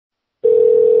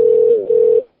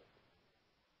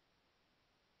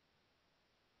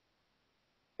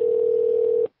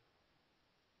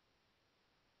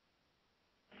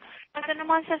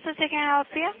Sushi, can I help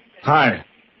you? Hi.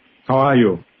 How are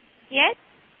you? Yes?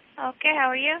 Okay, how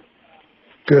are you?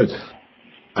 Good.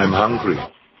 I'm hungry.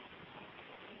 Okay,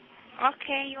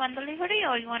 you want delivery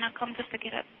or you want to come to pick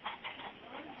it up?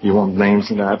 You want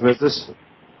names and addresses?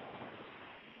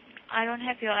 I don't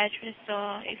have your address,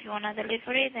 so if you want a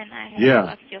delivery, then I have Yeah.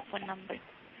 to ask your phone number.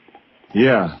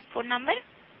 Yeah. Phone number?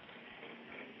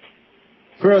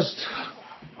 First,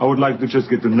 I would like to just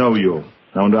get to know you.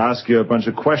 I want to ask you a bunch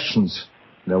of questions,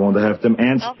 and I want to have them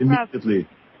answered No problem. immediately.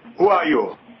 Who are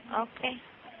you? Okay.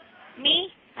 Me?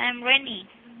 I'm Rennie.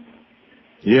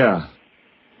 Yeah.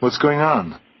 What's going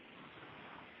on?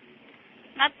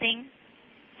 Nothing.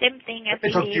 Same thing Let every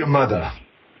me talk to day. your mother.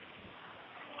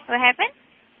 What happened?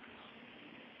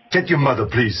 Get your mother,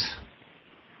 please.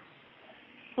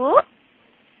 Who?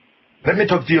 Let me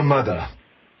talk to your mother.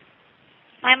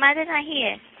 My mother's not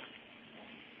here.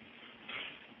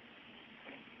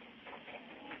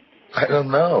 I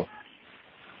don't know.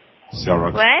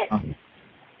 Sarah. What?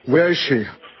 Where is she?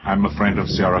 I'm a friend of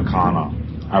Sarah Connor.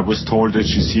 I was told that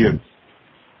she's here.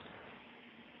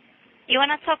 You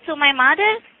want to talk to my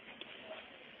mother?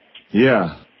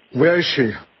 Yeah. Where is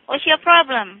she? What's your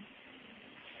problem?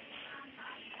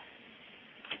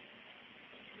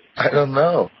 I don't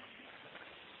know.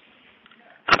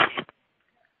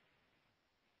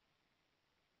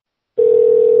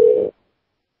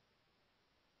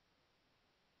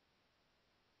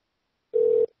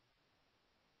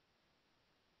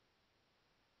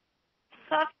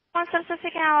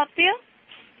 Sushi, can I help you?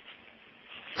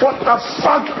 What the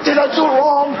fuck did I do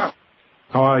wrong?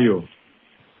 How are you?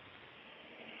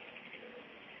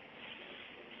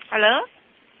 Hello?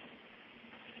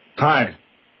 Hi.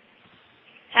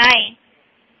 Hi.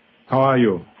 How are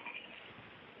you?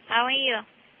 How are you?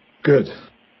 Good.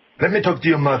 Let me talk to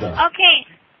your mother. Okay.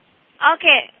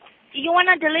 Okay. You want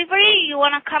a delivery? You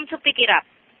want to come to pick it up?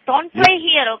 Don't play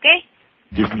here, okay?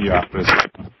 Give me your address.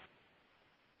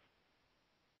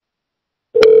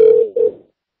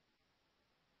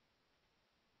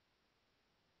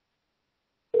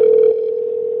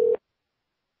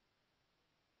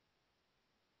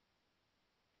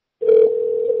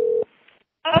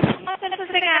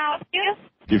 Can I help you?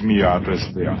 Give me your address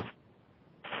there.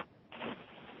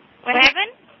 What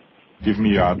happened? Give me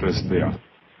your address there.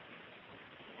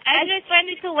 Address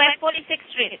 22 West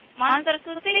 46th Street. Monster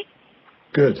Sushi?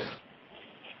 Good.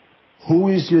 Who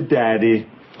is your daddy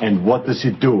and what does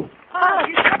he do? Oh.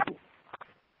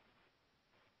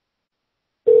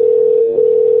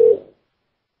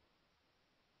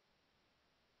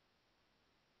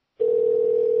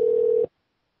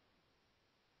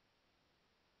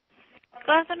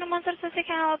 Monster Sushi,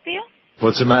 can I help you?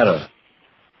 What's the matter?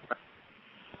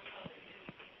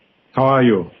 How are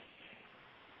you?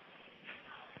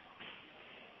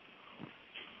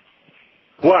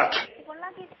 What?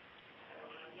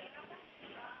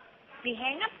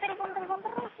 Dihengap telepon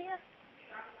terus ya.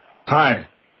 Hi.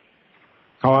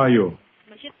 How are you?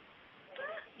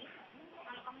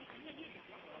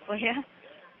 Oh yeah.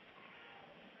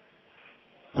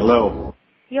 Hello.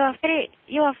 You are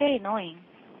very annoying.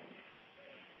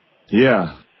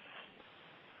 Yeah.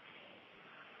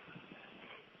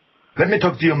 Let me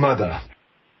talk to your mother.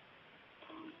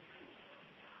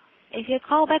 If you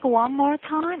call back one more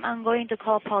time, I'm going to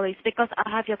call police because I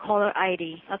have your caller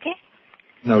ID. Okay?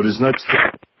 No, there's not.